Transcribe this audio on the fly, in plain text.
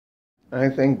I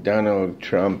think Donald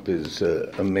Trump is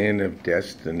a man of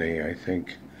destiny. I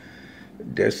think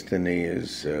destiny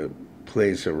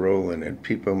plays a role in it.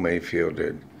 People may feel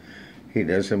that he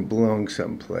doesn't belong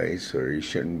someplace, or he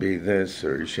shouldn't be this,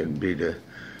 or he shouldn't be the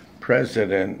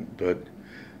president. But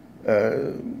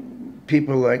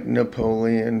people like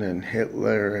Napoleon and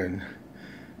Hitler and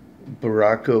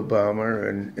Barack Obama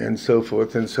and so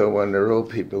forth and so on, they're all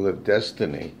people of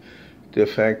destiny. The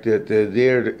fact that they're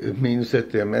there means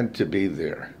that they're meant to be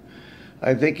there.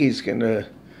 I think he's going to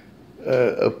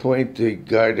appoint the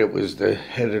guy that was the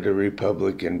head of the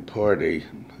Republican Party,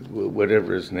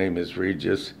 whatever his name is,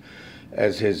 Regis,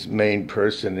 as his main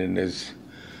person in his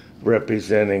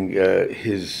representing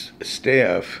his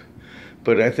staff.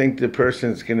 But I think the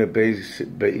person's going to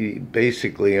be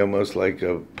basically almost like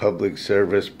a public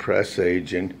service press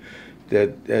agent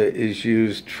that is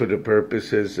used for the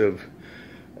purposes of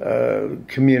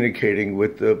communicating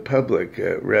with the public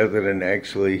rather than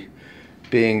actually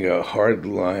being a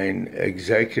hardline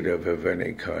executive of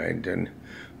any kind. And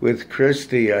with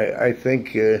Christie, I think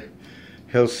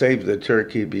he'll save the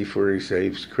turkey before he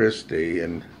saves Christie,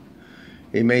 and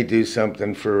he may do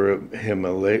something for him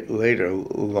later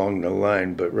along the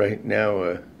line, but right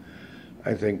now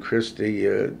I think Christie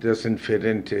doesn't fit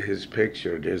into his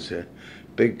picture. There's a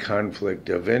big conflict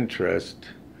of interest,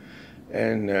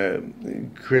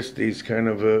 and Christie's kind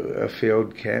of a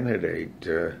failed candidate,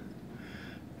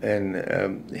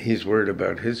 and he's worried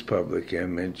about his public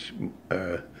image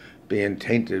being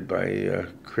tainted by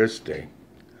Christie.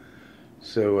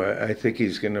 So I think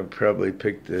he's going to probably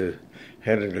pick the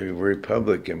head of the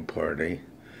Republican Party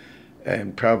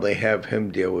and probably have him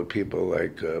deal with people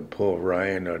like Paul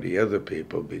Ryan or the other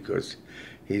people, because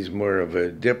he's more of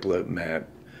a diplomat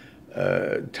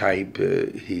type.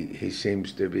 He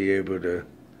seems to be able to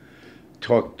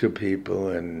talk to people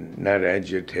and not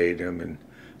agitate them, and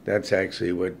that's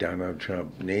actually what Donald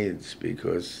Trump needs,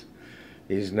 because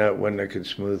he's not one that can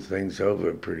smooth things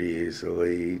over pretty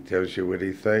easily. He tells you what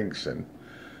he thinks, and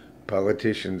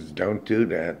politicians don't do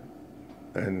that.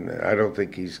 And I don't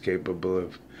think he's capable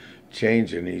of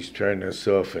changing. He's trying to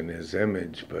soften his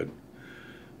image, but,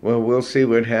 well, we'll see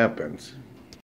what happens.